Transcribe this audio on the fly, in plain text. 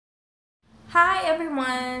Hi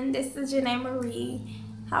everyone, this is Janae Marie.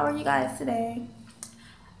 How are you guys today?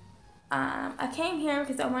 I came here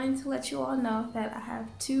because I wanted to let you all know that I have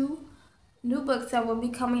two new books that will be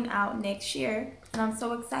coming out next year, and I'm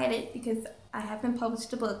so excited because I haven't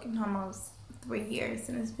published a book in almost 3 years,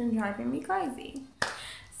 and it's been driving me crazy.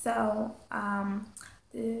 So,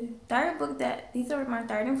 the third book that these are my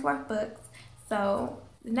third and fourth books. So,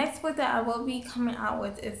 the next book that I will be coming out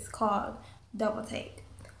with is called Double Take.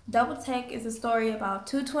 Double Take is a story about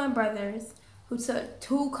two twin brothers who took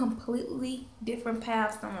two completely different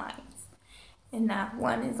paths in life. And now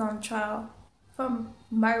one is on trial for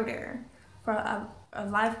murder, for a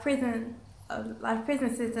life prison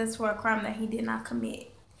sentence for a crime that he did not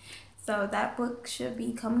commit. So that book should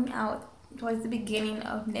be coming out towards the beginning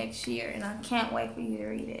of next year, and I can't wait for you to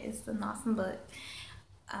read it. It's an awesome book.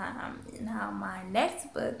 Now my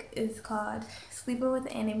next book is called Sleeping with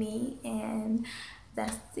the Enemy, and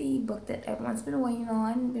that's the book that everyone's been waiting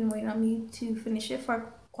on me to finish it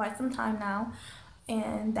for quite some time now.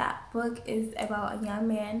 And that book is about a young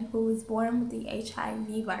man who was born with the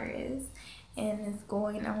HIV virus and is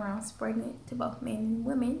going around spreading it to both men and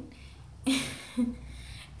women.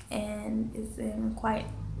 And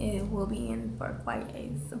it will be in for quite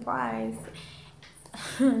a surprise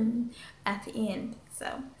at the end.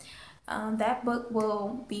 So that book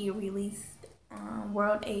will be released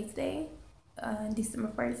World AIDS Day,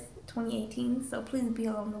 December 1st, 2018. So please be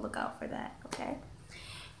on the lookout for that, okay?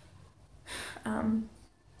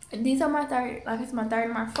 These are my third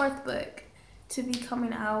and my fourth book to be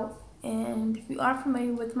coming out. And if you are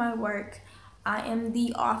familiar with my work, I am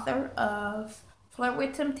the author of Flirt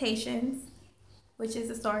with Temptations, which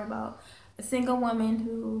is a story about a single woman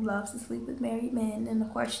who loves to sleep with married men, and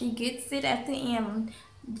of course she gets it at the end.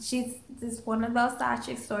 She's just one of those side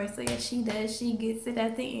chick stories, so yes, she does. She gets it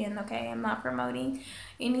at the end. Okay, I'm not promoting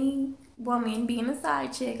any woman being a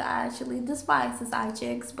side chick. I actually despise the side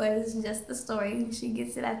chicks, but it's just the story. She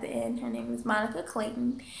gets it at the end. Her name is Monica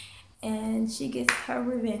Clayton, and she gets her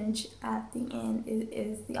revenge at the end. It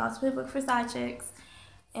is the ultimate book for side chicks,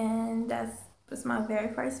 and that's my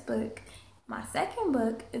very first book. My second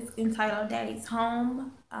book is entitled Daddy's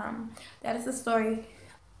Home. That is a story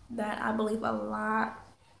that I believe a lot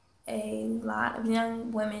of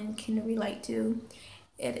young women can relate to.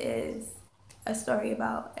 It is a story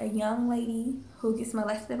about a young lady who gets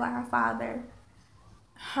molested by her father.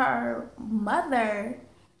 Her mother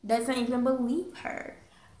doesn't even believe her.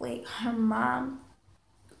 Like, her mom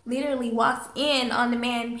literally walks in on the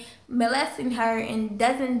man molesting her and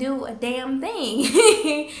doesn't do a damn thing.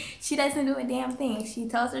 She doesn't do a damn thing. She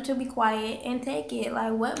tells her to be quiet and take it.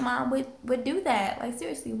 Like, what mom would do that? Like,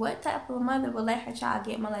 seriously, what type of mother would let her child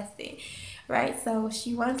get molested? Right? So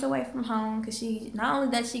she runs away from home because she, not only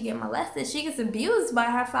does she get molested, she gets abused by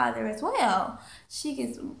her father as well. She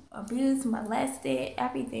gets abused, molested,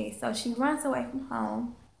 everything. So she runs away from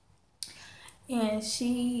home, and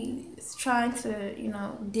she's trying to,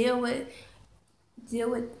 deal with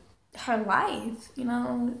her life,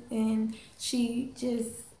 and she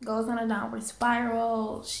just goes on a downward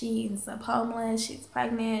spiral. She ends up homeless, she's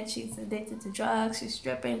pregnant, she's addicted to drugs, she's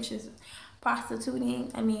stripping, she's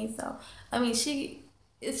prostituting. She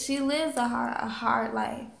lives a hard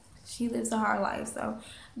life. She lives a hard life. So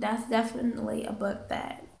that's definitely a book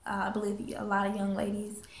that I believe a lot of young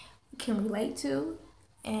ladies can relate to.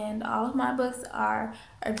 And all of my books are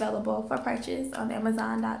available for purchase on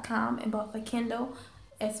Amazon.com in both a Kindle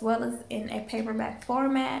as well as in a paperback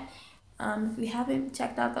format. If you haven't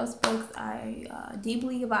checked out those books, I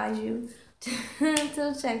deeply advise you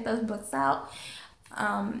to check those books out.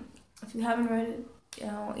 If you haven't read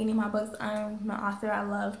any of my books, I'm an author. I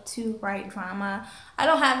love to write drama. I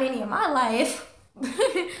don't have any in my life.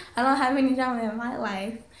 I don't have any drama in my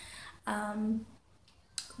life.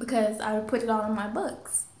 Because I put it all in my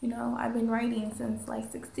books. I've been writing since like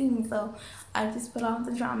 16, so I just put all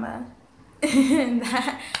the drama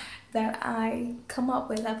that I come up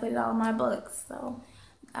with. I put it all in my books, so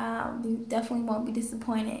you definitely won't be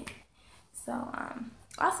disappointed. So I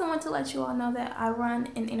also want to let you all know that I run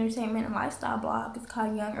an entertainment and lifestyle blog. It's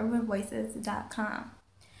called YoungUrbanVoices.com,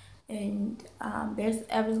 and there's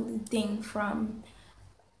everything from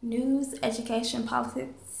news, education,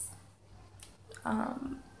 politics,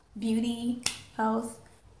 beauty, health,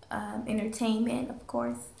 entertainment, of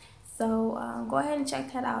course. So go ahead and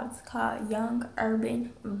check that out. It's called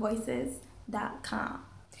YoungUrbanVoices.com.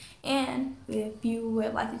 And if you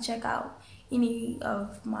would like to check out any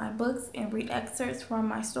of my books and read excerpts from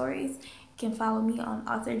my stories, you can follow me on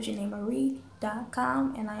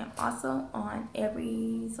authorjanemarie.com, and I am also on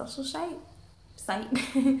every social site.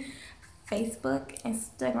 Facebook,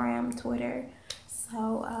 Instagram, Twitter.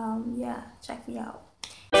 So yeah, check me out.